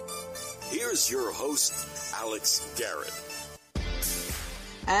Here's your host, Alex Garrett.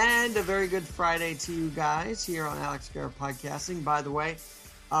 And a very good Friday to you guys here on Alex Garrett Podcasting. By the way,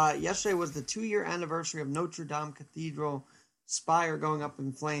 yesterday was the 2-year anniversary of Notre Dame Cathedral spire going up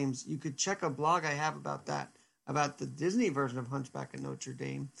in flames. You could check a blog I have about that, about the Disney version of Hunchback of Notre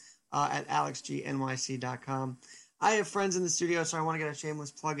Dame at alexgnyc.com. I have friends in the studio, so I want to get a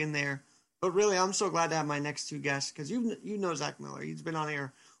shameless plug in there. But really, I'm so glad to have my next two guests, because you know Zach Miller. He's been on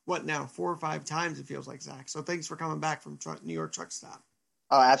here, 4 or 5 times, it feels like, Zach. So thanks for coming back from New York Truck Stop.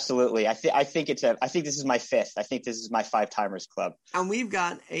 Oh, absolutely. I think this is my 5th. I think this is my 5-timers club. And we've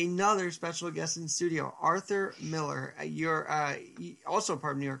got another special guest in the studio, Arthur Miller. You're also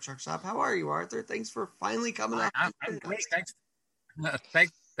part of New York Truck Stop. How are you, Arthur? Thanks for finally coming up. I'm great.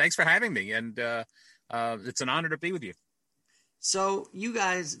 Thanks for having me, and it's an honor to be with you. So you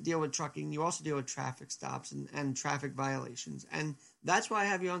guys deal with trucking. You also deal with traffic stops and traffic violations. And that's why I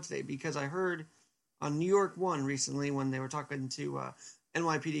have you on today, because I heard on New York One recently when they were talking to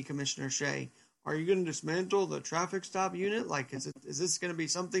NYPD Commissioner Shea, are you going to dismantle the traffic stop unit? Like, is this going to be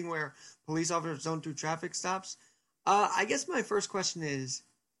something where police officers don't do traffic stops? I guess my first question is,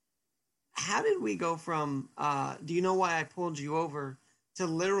 how did we go from, do you know why I pulled you over, to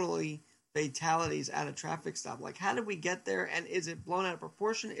literally fatalities at a traffic stop? Like, how did we get there? And is it blown out of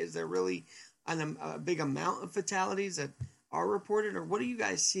proportion? Is there really a big amount of fatalities that are reported? Or what are you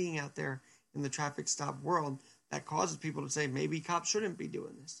guys seeing out there in the traffic stop world that causes people to say maybe cops shouldn't be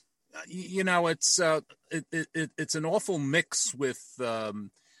doing this? It's an awful mix with the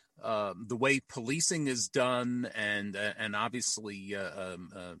way policing is done, and obviously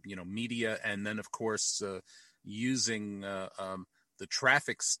media, and then of course using the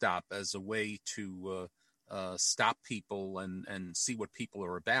traffic stop as a way to stop people and see what people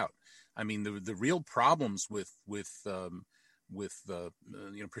are about. I mean, the real problems with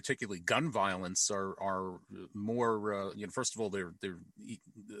particularly gun violence are more, first of all,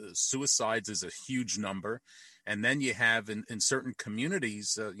 suicides is a huge number. And then you have in certain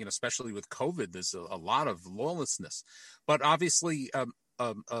communities, especially with COVID, there's a lot of lawlessness. But obviously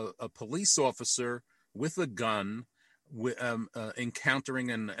a police officer with a gun,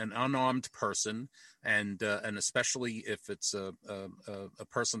 encountering an unarmed person, and especially if it's a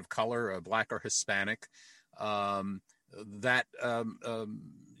person of color, Black or Hispanic, that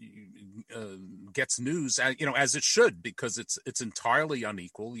gets news, as it should, because it's entirely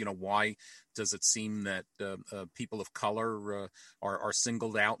unequal. Why does it seem that people of color are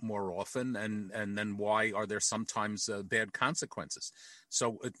singled out more often, and then why are there sometimes bad consequences?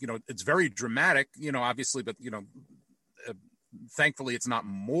 So it's very dramatic, obviously, but thankfully it's not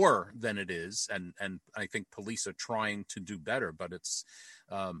more than it is, and I think police are trying to do better, but it's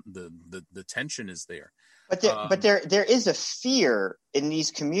the tension is there. But there is a fear in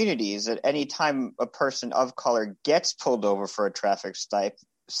these communities that any time a person of color gets pulled over for a traffic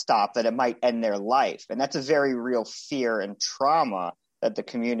stop, that it might end their life, and that's a very real fear and trauma that the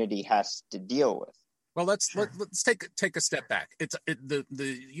community has to deal with. Well, let's take a step back. The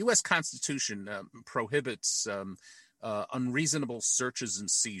U.S. Constitution prohibits unreasonable searches and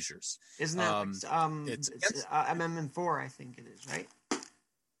seizures. Isn't that it's Amendment 4? I think it is, right?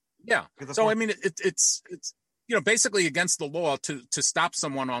 Yeah. So I mean, it's basically against the law to stop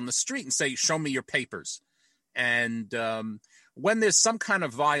someone on the street and say, "Show me your papers." And when there's some kind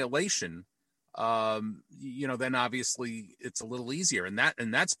of violation, then obviously it's a little easier, and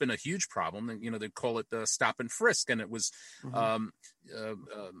that's been a huge problem. And they call it stop and frisk, and it was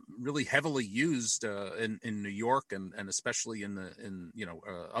really heavily used in New York and especially in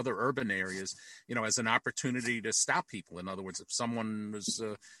other urban areas, as an opportunity to stop people. In other words, if someone was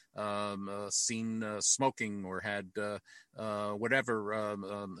seen smoking or had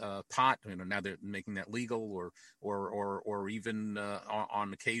pot, now they're making that legal, or even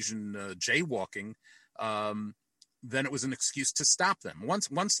on occasion jaywalking, then it was an excuse to stop them.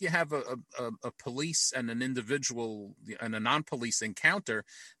 Once you have a police and an individual and a non-police encounter,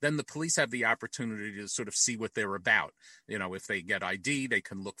 then the police have the opportunity to sort of see what they're about. If they get ID, they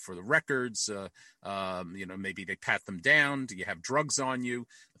can look for the records. Maybe they pat them down. Do you have drugs on you?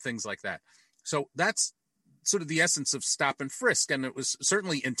 Things like that. So that's sort of the essence of stop and frisk, and it was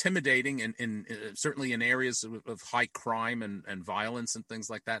certainly intimidating in certainly in areas of high crime and violence and things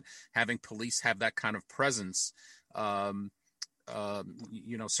like that. Having police have that kind of presence,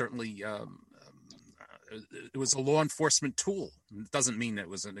 certainly it was a law enforcement tool. It doesn't mean it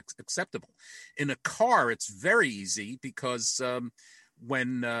was acceptable. In a car, it's very easy because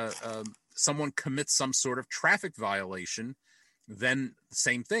when someone commits some sort of traffic violation, then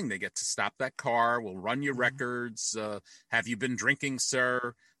same thing. They get to stop that car. We'll run your records. Have you been drinking,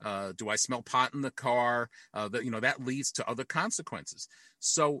 sir? Do I smell pot in the car? That leads to other consequences.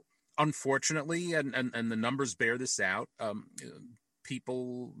 So unfortunately, and the numbers bear this out, the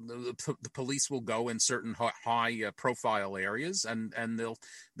police will go in certain high profile areas, and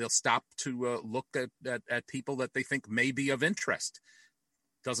they'll stop to look at people that they think may be of interest.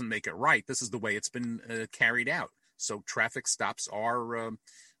 Doesn't make it right. This is the way it's been carried out. So traffic stops are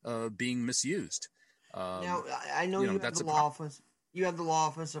being misused. Now, I know you have the law office. You have the law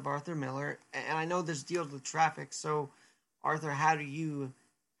office of Arthur Miller, and I know this deals with traffic. So, Arthur, how do you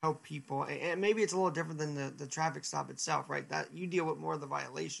help people? And maybe it's a little different than the traffic stop itself, right? That you deal with more of the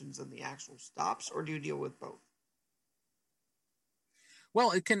violations than the actual stops, or do you deal with both?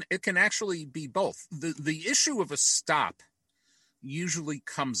 Well, it can actually be both. The issue of a stop usually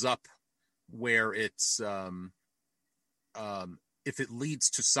comes up where it's if it leads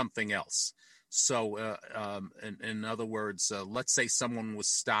to something else. So, in other words, let's say someone was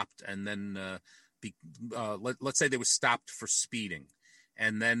stopped, and then let's say they were stopped for speeding,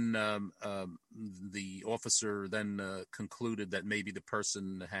 and then the officer then concluded that maybe the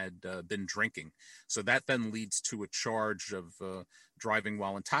person had been drinking. So that then leads to a charge of driving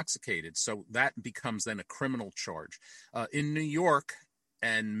while intoxicated. So that becomes then a criminal charge. In New York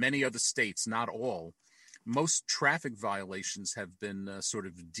and many other states, not all, most traffic violations have been sort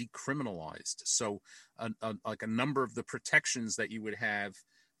of decriminalized. So like a number of the protections that you would have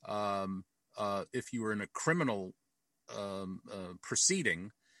if you were in a criminal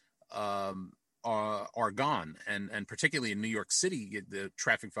proceeding are gone. And particularly in New York City, the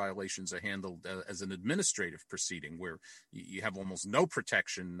traffic violations are handled as an administrative proceeding, where you have almost no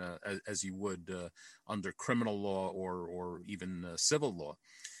protection as you would under criminal law or even civil law.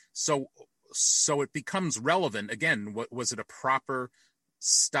 So it becomes relevant. Again, was it a proper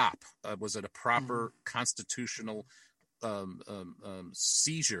stop? Was it a proper constitutional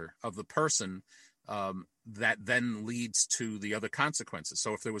seizure of the person that then leads to the other consequences?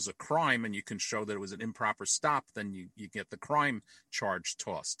 So if there was a crime and you can show that it was an improper stop, then you get the crime charge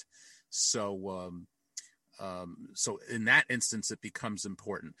tossed. So in that instance, it becomes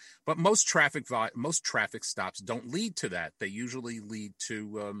important. But most traffic stops don't lead to that. They usually lead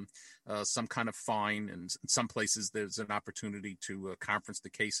to some kind of fine, and in some places there's an opportunity to conference the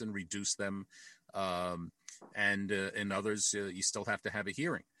case and reduce them. And in others, you still have to have a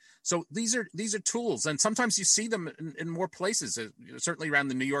hearing. So these are tools, and sometimes you see them in more places. Certainly around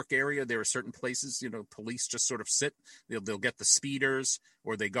the New York area, there are certain places, police just sort of sit. They'll get the speeders,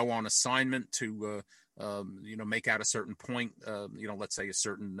 or they go on assignment to make out a certain point.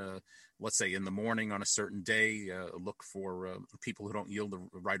 Let's say in the morning on a certain day, look for people who don't yield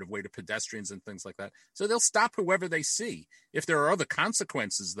the right of way to pedestrians and things like that. So they'll stop whoever they see. If there are other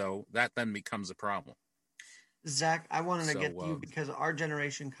consequences, though, that then becomes a problem. Zach, I wanted to get to you because our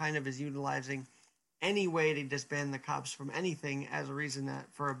generation kind of is utilizing any way to disband the cops from anything as a reason that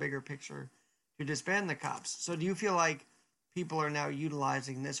for a bigger picture to disband the cops. So do you feel like people are now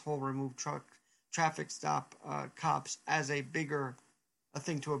utilizing this whole remove traffic stop cops as a bigger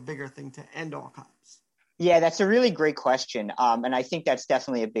thing to end all cops? Yeah, that's a really great question. And I think that's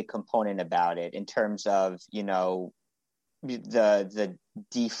definitely a big component about it in terms of, the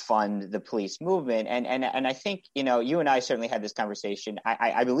defund the police movement. And I think, you and I certainly had this conversation.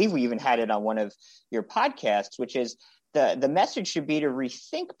 I believe we even had it on one of your podcasts, which is the message should be to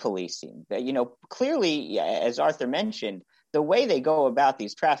rethink policing. Clearly, as Arthur mentioned, the way they go about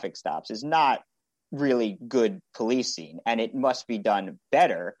these traffic stops is not really good policing, and it must be done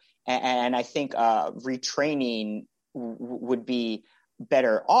better. And I think retraining would be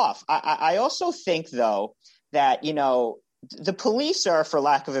better off. I also think, though, that, the police are, for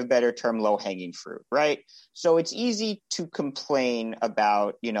lack of a better term, low-hanging fruit, right? So it's easy to complain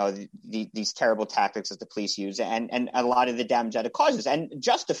about, these terrible tactics that the police use and a lot of the damage that it causes, and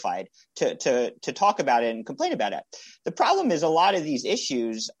justified to talk about it and complain about it. The problem is a lot of these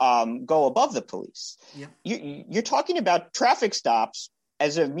issues go above the police. Yeah. You're talking about traffic stops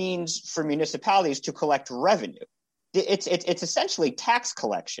as a means for municipalities to collect revenue. It's essentially tax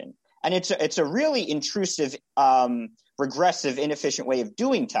collection. And it's a really intrusive, regressive, inefficient way of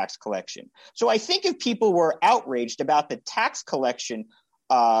doing tax collection. So I think if people were outraged about the tax collection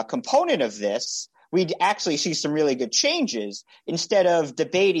component of this, we'd actually see some really good changes instead of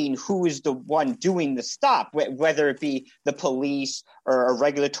debating who is the one doing the stop, whether it be the police or a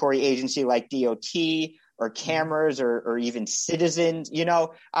regulatory agency like DOT or cameras or even citizens.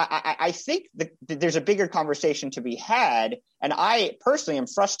 I think there's a bigger conversation to be had. And I personally am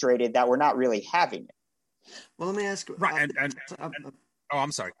frustrated that we're not really having it. Well, let me ask. Right, oh,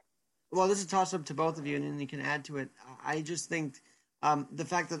 I'm sorry. Well, this is a toss-up to both of you, and then you can add to it. I just think the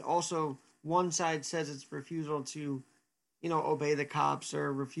fact that also one side says it's refusal to, obey the cops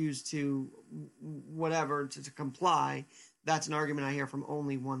or refuse to whatever to comply, that's an argument I hear from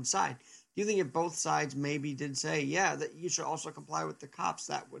only one side. Do you think if both sides maybe did say, yeah, that you should also comply with the cops,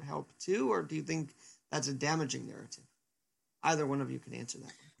 that would help too? Or do you think that's a damaging narrative? Either one of you can answer that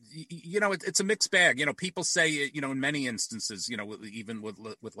one. It's a mixed bag. People say, in many instances, even with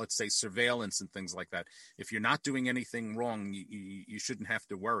let's say surveillance and things like that, if you're not doing anything wrong, you shouldn't have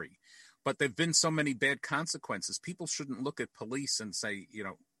to worry. But there've been so many bad consequences. People shouldn't look at police and say,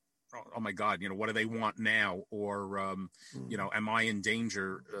 oh my God, what do they want now? Or, am I in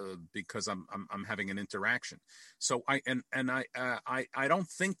danger because I'm having an interaction? So I don't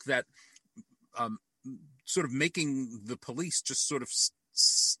think that sort of making the police just sort of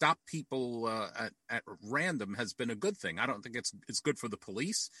stop people at random has been a good thing. I don't think it's good for the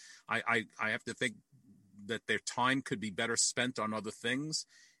police. I have to think that their time could be better spent on other things.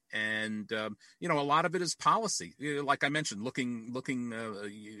 And, a lot of it is policy. Like I mentioned, looking,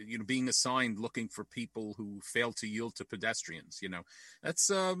 being assigned, looking for people who fail to yield to pedestrians, that's,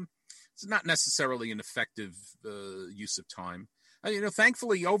 it's not necessarily an effective use of time.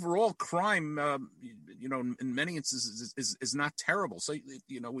 Thankfully, overall crime, in many instances is not terrible. So,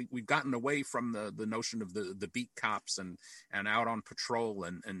 we've gotten away from the notion of the beat cops and out on patrol.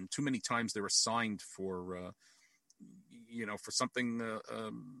 And too many times they're assigned for, for something,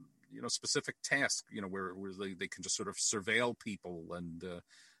 specific task, where they can just sort of surveil people and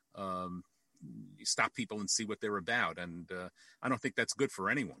stop people and see what they're about. And I don't think that's good for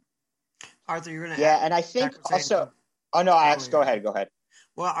anyone. Arthur, you're going to and I think also... Oh, no, Alex, go ahead.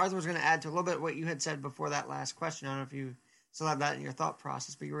 Well, Arthur was going to add to a little bit what you had said before that last question. I don't know if you still have that in your thought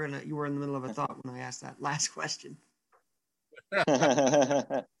process, but you were in the middle of a thought when I asked that last question.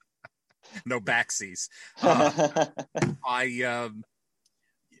 No backsies. I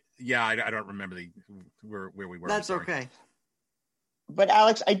don't remember where we were. That's okay. But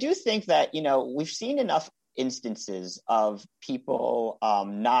Alex, I do think that, we've seen enough instances of people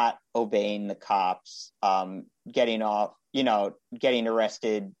not obeying the cops, getting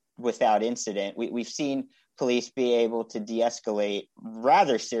arrested without incident. We've seen police be able to de-escalate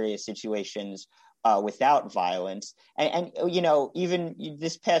rather serious situations without violence. And even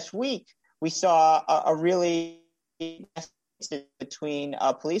this past week, we saw a really between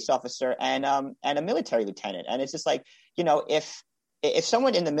a police officer and a military lieutenant. And it's just like, if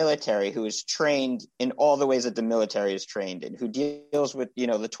someone in the military who is trained in all the ways that the military is trained in, who deals with, the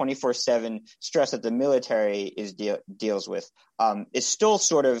 24/7 stress that the military deals with, is still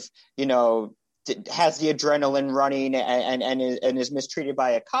sort of, has the adrenaline running and is mistreated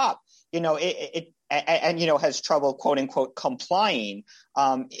by a cop, has trouble, quote unquote, complying.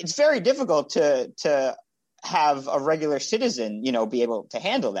 It's very difficult to have a regular citizen, be able to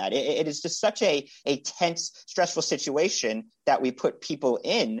handle that. It is just such a tense, stressful situation that we put people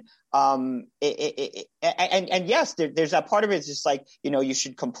in. And yes, there's that part of it is just like, you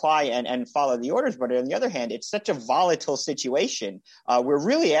should comply and follow the orders. But on the other hand, it's such a volatile situation. We're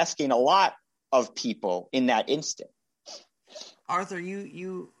really asking a lot of people in that instant. Arthur,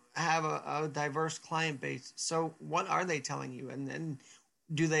 you have a diverse client base. So what are they telling you? And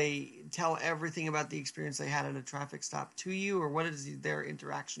do they tell everything about the experience they had at a traffic stop to you, or what is their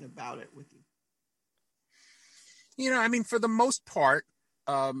interaction about it with you? For the most part,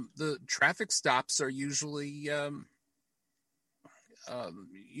 the traffic stops are usually,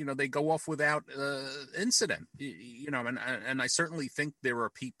 they go off without incident. And I certainly think there are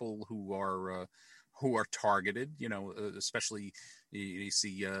people who are targeted. Especially you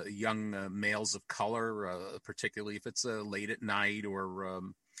see young males of color, particularly if it's late at night or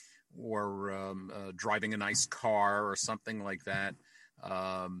driving a nice car or something like that.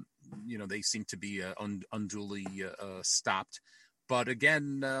 They seem to be unduly stopped. But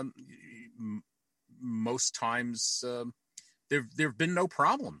again, most times there've been no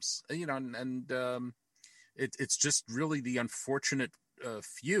problems. It's just really the unfortunate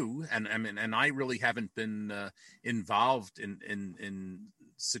few, and I really haven't been involved in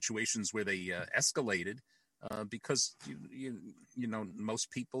situations where they escalated, because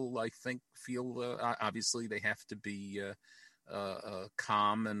most people, I think, feel obviously they have to be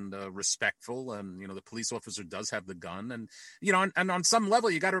calm and respectful, and the police officer does have the gun, and and on some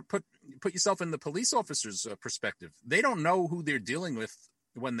level you got to put yourself in the police officer's perspective. They don't know who they're dealing with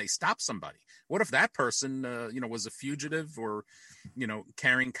when they stop somebody. What if that person was a fugitive or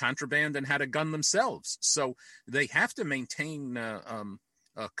carrying contraband and had a gun themselves? So they have to maintain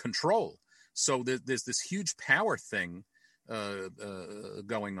control. So there's this huge power thing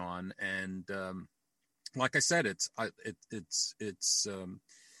going on, and like I said, it's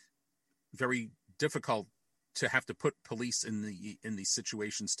very difficult to have to put police in these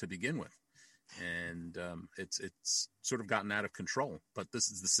situations to begin with, and it's sort of gotten out of control. But this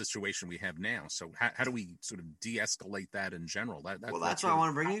is the situation we have now. So how do we sort of de-escalate that in general? That's why I want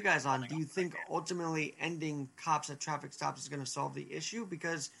to bring you guys on. Do you think ultimately ending cops at traffic stops is going to solve the issue?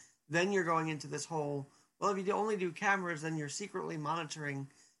 Because then you're going into this whole, well, if you only do cameras, then you're secretly monitoring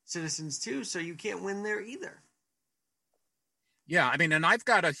citizens too, so you can't win there either. Yeah, I mean, and I've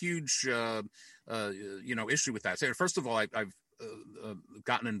got a huge, issue with that. So first of all, I've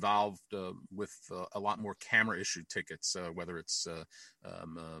gotten involved with a lot more camera issued tickets, whether it's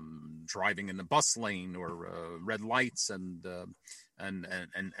driving in the bus lane or red lights and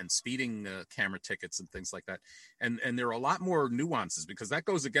speeding camera tickets and things like that. And there are a lot more nuances because that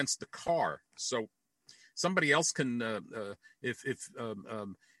goes against the car. So somebody else can, if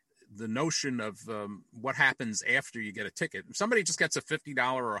the notion of what happens after you get a ticket. If somebody just gets a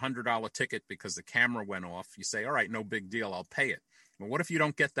 $50 or $100 ticket because the camera went off, you say, all right, no big deal, I'll pay it. But what if you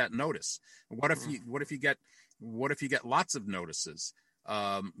don't get that notice? What if you get lots of notices?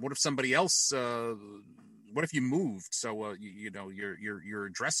 What if somebody else, what if you moved? So, your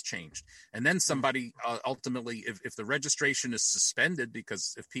address changed. And then somebody ultimately, if the registration is suspended,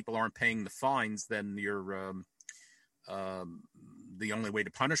 because if people aren't paying the fines, then you're, the only way to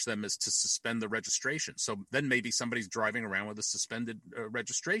punish them is to suspend the registration. So then maybe somebody's driving around with a suspended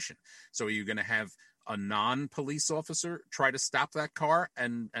registration. So are you going to have a non-police officer try to stop that car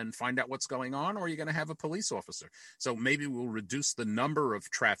and find out what's going on, or are you going to have a police officer? So maybe we'll reduce the number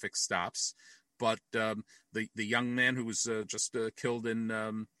of traffic stops, but the young man who was just killed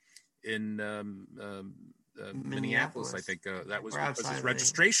in Minneapolis, I think that was because his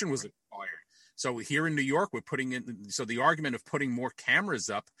registration was expired. So here in New York, we're putting in, so the argument of putting more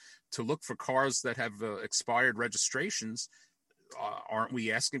cameras up to look for cars that have expired registrations, aren't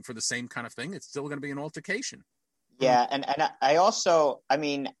we asking for the same kind of thing? It's still going to be an altercation. Yeah, and I also, I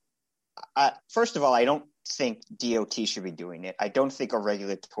mean, first of all, I don't think DOT should be doing it. I don't think a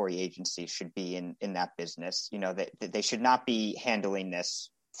regulatory agency should be in that business. You know, they should not be handling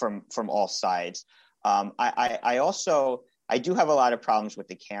this from all sides. I do have a lot of problems with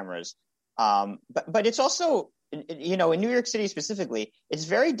the cameras. But it's also, in New York City specifically, it's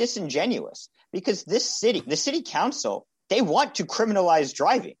very disingenuous because the city council, they want to criminalize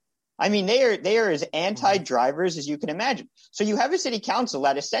driving. I mean, they are as anti-drivers as you can imagine. So you have a city council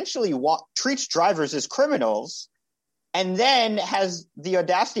that essentially treats drivers as criminals and then has the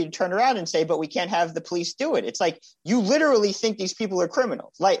audacity to turn around and say, but we can't have the police do it. It's like, you literally think these people are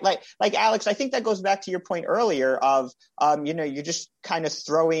criminals. Like Alex, I think that goes back to your point earlier of, you're just kind of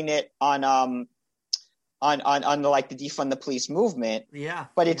throwing it on the defund the police movement. Yeah.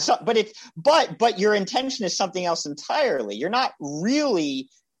 But your intention is something else entirely.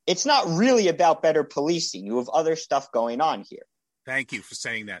 It's not really about better policing. You have other stuff going on here. Thank you for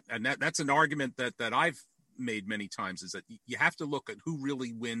saying that. And that's an argument that I've made many times, is that you have to look at who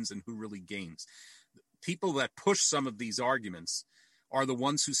really wins and who really gains. People that push some of these arguments are the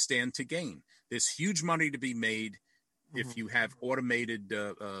ones who stand to gain. There's huge money to be made if you have automated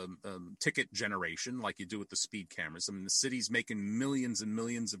ticket generation like you do with the speed cameras. I mean, the city's making millions and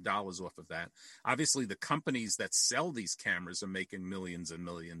millions of dollars off of that. Obviously, the companies that sell these cameras are making millions and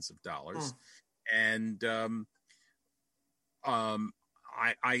millions of dollars. And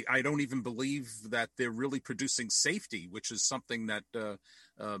I don't even believe that they're really producing safety, which is something that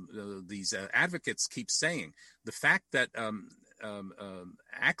these advocates keep saying. The fact that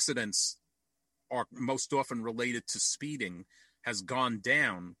accidents are most often related to speeding has gone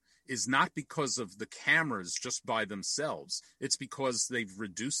down is not because of the cameras just by themselves. It's because they've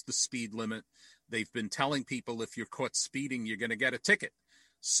reduced the speed limit. They've been telling people if you're caught speeding, you're going to get a ticket.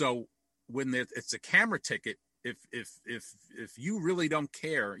 So when it's a camera ticket, if you really don't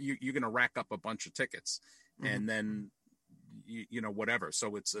care, you're going to rack up a bunch of tickets, and then whatever.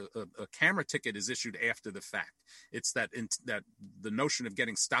 So it's a camera ticket is issued after the fact. It's that the notion of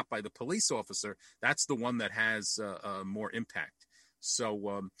getting stopped by the police officer, that's the one that has more impact.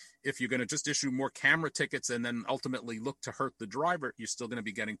 So if you're going to just issue more camera tickets and then ultimately look to hurt the driver, you're still going to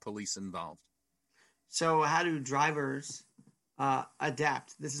be getting police involved. So how do drivers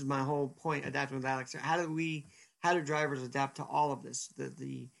adapt? This is my whole point, adapting with Alex. How do drivers adapt to all of this?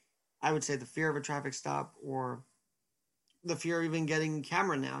 I would say the fear of a traffic stop, or the fear of even getting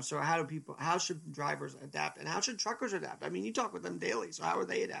camera now. So how should drivers adapt, and how should truckers adapt? I mean, you talk with them daily, so how are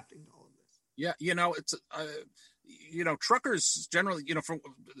they adapting to all of this? Yeah, it's truckers generally, from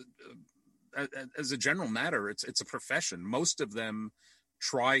as a general matter, it's a profession. Most of them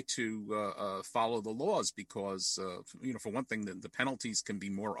try to follow the laws because, for one thing, the penalties can be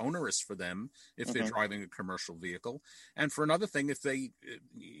more onerous for them if they're driving a commercial vehicle, and for another thing, if they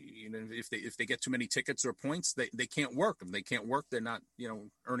get too many tickets or points, they can't work. If they can't work, they're not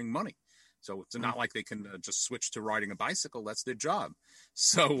earning money. So it's not like they can just switch to riding a bicycle. That's their job.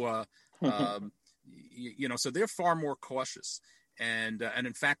 So so they're far more cautious. And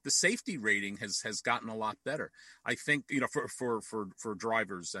in fact, the safety rating has gotten a lot better, I think, for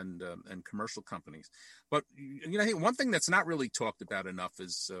drivers and commercial companies. But, I think one thing that's not really talked about enough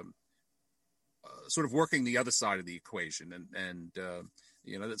is sort of working the other side of the equation. And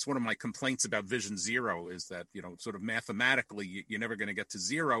that's one of my complaints about Vision Zero is that, sort of mathematically, you're never going to get to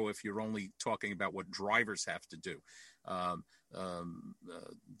zero if you're only talking about what drivers have to do.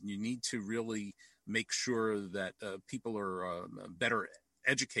 You need to really make sure that people are better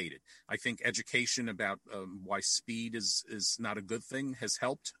educated. I think education about why speed is not a good thing has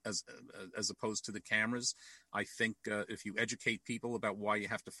helped as opposed to the cameras. I think if you educate people about why you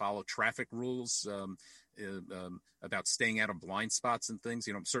have to follow traffic rules, about staying out of blind spots and things,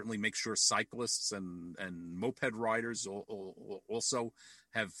 certainly make sure cyclists and moped riders also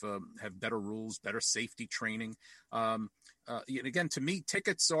have better rules, better safety training. Again, to me,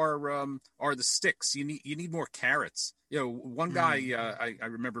 tickets are the sticks. You need more carrots. One guy I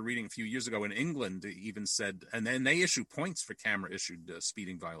remember reading a few years ago in England even said, and then they issue points for camera issued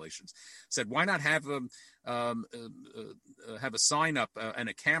speeding violations. Said, why not have a sign up and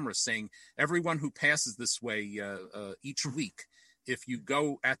a camera saying everyone who passes this way each week, if you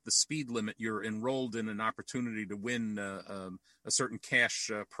go at the speed limit, you're enrolled in an opportunity to win a certain cash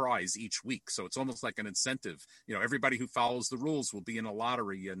prize each week. So it's almost like an incentive. Everybody who follows the rules will be in a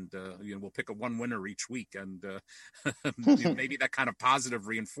lottery, and we'll pick one winner each week. And maybe that kind of positive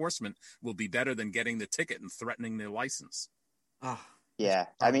reinforcement will be better than getting the ticket and threatening their license. Yeah,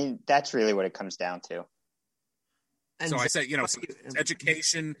 I mean, that's really what it comes down to. So I say, it's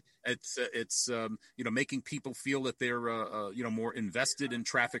education. It's making people feel that they're more invested in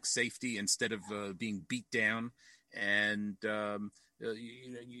traffic safety instead of being beat down, and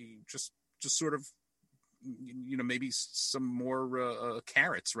you just sort of maybe some more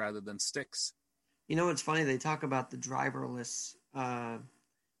carrots rather than sticks. It's funny, they talk about the driverless,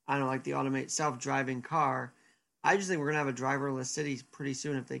 like the automated self-driving car. I just think we're going to have a driverless city pretty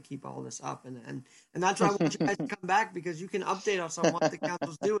soon if they keep all this up. And that's why I want you guys to come back, because you can update us on what the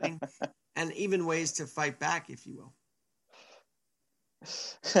council's doing and even ways to fight back, if you will.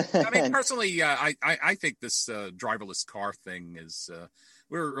 I mean, personally, I think this driverless car thing is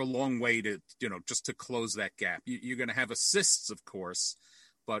we're a long way to, just to close that gap. You're going to have assists, of course,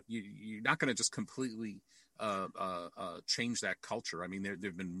 but you're not going to just completely change that culture. I mean, there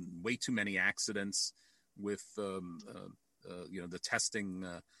have been way too many accidents with the testing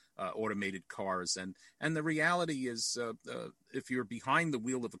automated cars, and the reality is if you're behind the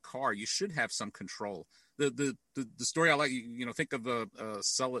wheel of a car, you should have some control. The story I like, think of if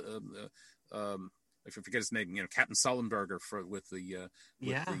I forget his name, Captain Sullenberger with the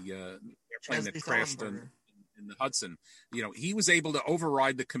airplane that crashed in the Hudson. He was able to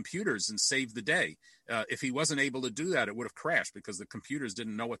override the computers and save the day. If he wasn't able to do that, it would have crashed because the computers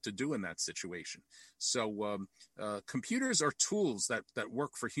didn't know what to do in that situation. So computers are tools that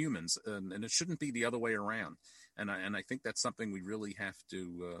work for humans, and it shouldn't be the other way around. And I think that's something we really have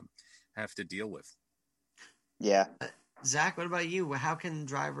to deal with. Yeah. Zach, what about you? How can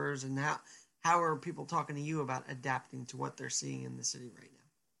drivers and how are people talking to you about adapting to what they're seeing in the city right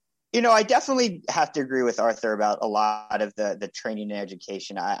now? I definitely have to agree with Arthur about a lot of the training and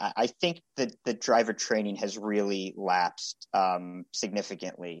education. I think that the driver training has really lapsed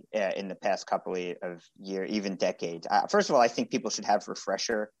significantly in the past couple of years, even decades. First of all, I think people should have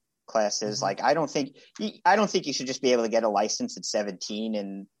refresher classes. Mm-hmm. Like, I don't think you should just be able to get a license at 17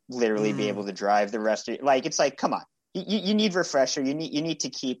 and literally be able to drive the rest of it. Like, it's like, come on, you need refresher. You need to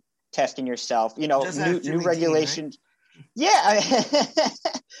keep testing yourself. New regulations. Right? Yeah,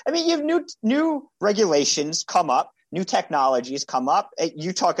 I mean, you have new regulations come up, new technologies come up.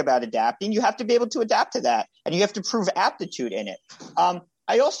 You talk about adapting. You have to be able to adapt to that, and you have to prove aptitude in it.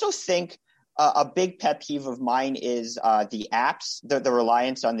 I also think a big pet peeve of mine is the apps, the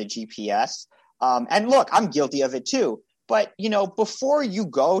reliance on the GPS. And look, I'm guilty of it too. But, before you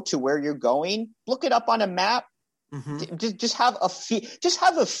go to where you're going, look it up on a map. Mm-hmm. Just have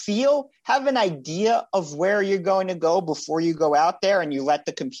a feel, have an idea of where you're going to go before you go out there, and you let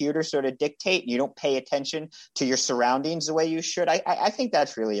the computer sort of dictate, and you don't pay attention to your surroundings the way you should. I think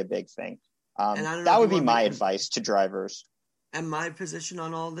that's really a big thing. That would be my advice to drivers. And my position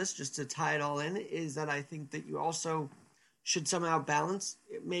on all this, just to tie it all in, is that I think that you also should somehow balance,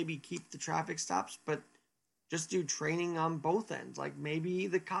 maybe keep the traffic stops, but just do training on both ends. Like maybe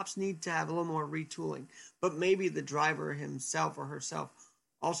the cops need to have a little more retooling, but maybe the driver himself or herself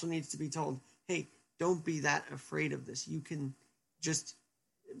also needs to be told, hey, don't be that afraid of this. You can just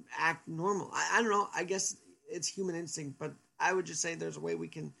act normal. I don't know. I guess it's human instinct, but I would just say there's a way we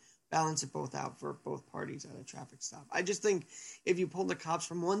can balance it both out for both parties at a traffic stop. I just think if you pull the cops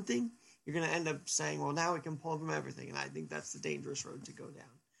from one thing, you're going to end up saying, well, now we can pull them from everything. And I think that's the dangerous road to go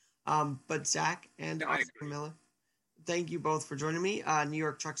down. But Zach and Oscar Miller, thank you both for joining me. New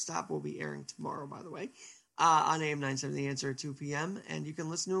York Truck Stop will be airing tomorrow, by the way, on AM 970 The Answer at 2 p.m. And you can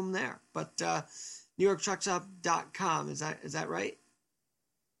listen to them there. But NewYorkTruckStop.com, is that right?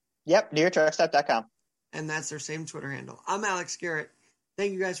 Yep, NewYorkTruckStop.com. And that's their same Twitter handle. I'm Alex Garrett.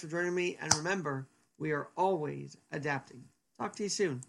 Thank you guys for joining me. And remember, we are always adapting. Talk to you soon.